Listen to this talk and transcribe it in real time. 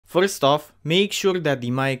First off, make sure that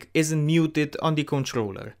the mic isn't muted on the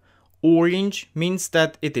controller. Orange means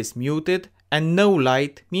that it is muted, and no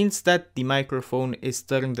light means that the microphone is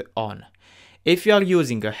turned on. If you are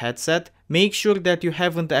using a headset, make sure that you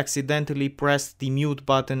haven't accidentally pressed the mute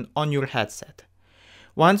button on your headset.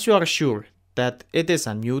 Once you are sure that it is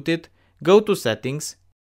unmuted, go to Settings,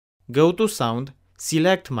 go to Sound,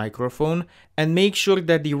 select Microphone, and make sure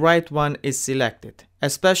that the right one is selected,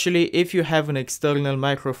 especially if you have an external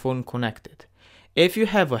microphone connected. If you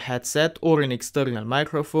have a headset or an external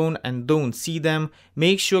microphone and don't see them,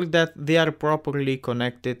 make sure that they are properly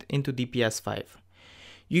connected into the PS5.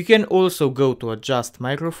 You can also go to Adjust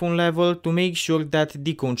Microphone Level to make sure that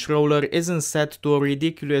the controller isn't set to a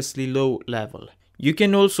ridiculously low level. You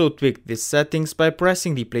can also tweak these settings by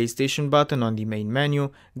pressing the PlayStation button on the main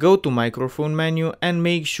menu, go to Microphone menu and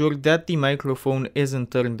make sure that the microphone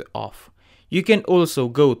isn't turned off. You can also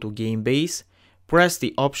go to Game Base, press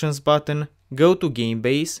the Options button, go to Game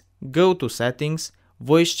Base, go to Settings,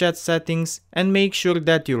 Voice Chat Settings, and make sure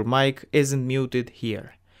that your mic isn't muted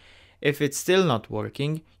here. If it's still not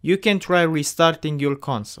working, you can try restarting your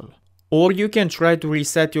console. Or you can try to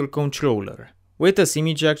reset your controller. With a SIM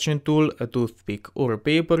ejection tool, a toothpick or a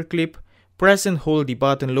paper clip, press and hold the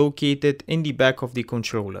button located in the back of the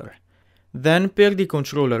controller. Then pair the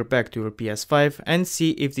controller back to your PS5 and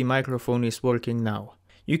see if the microphone is working now.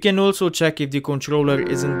 You can also check if the controller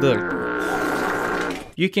isn't dirty.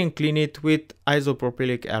 You can clean it with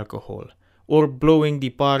isopropylic alcohol or blowing the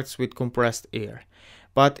parts with compressed air.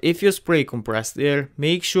 But if you spray compressed air,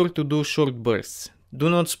 make sure to do short bursts. Do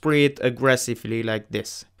not spray it aggressively like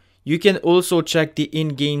this. You can also check the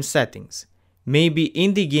in-game settings. Maybe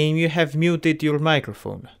in the game you have muted your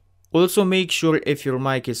microphone. Also make sure if your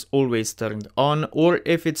mic is always turned on or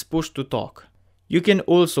if it's pushed to talk. You can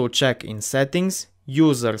also check in Settings,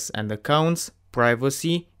 Users and Accounts,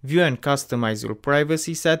 Privacy, view and customize your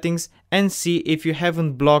privacy settings and see if you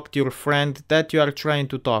haven't blocked your friend that you are trying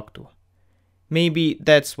to talk to. Maybe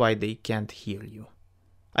that's why they can't hear you.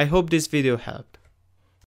 I hope this video helped.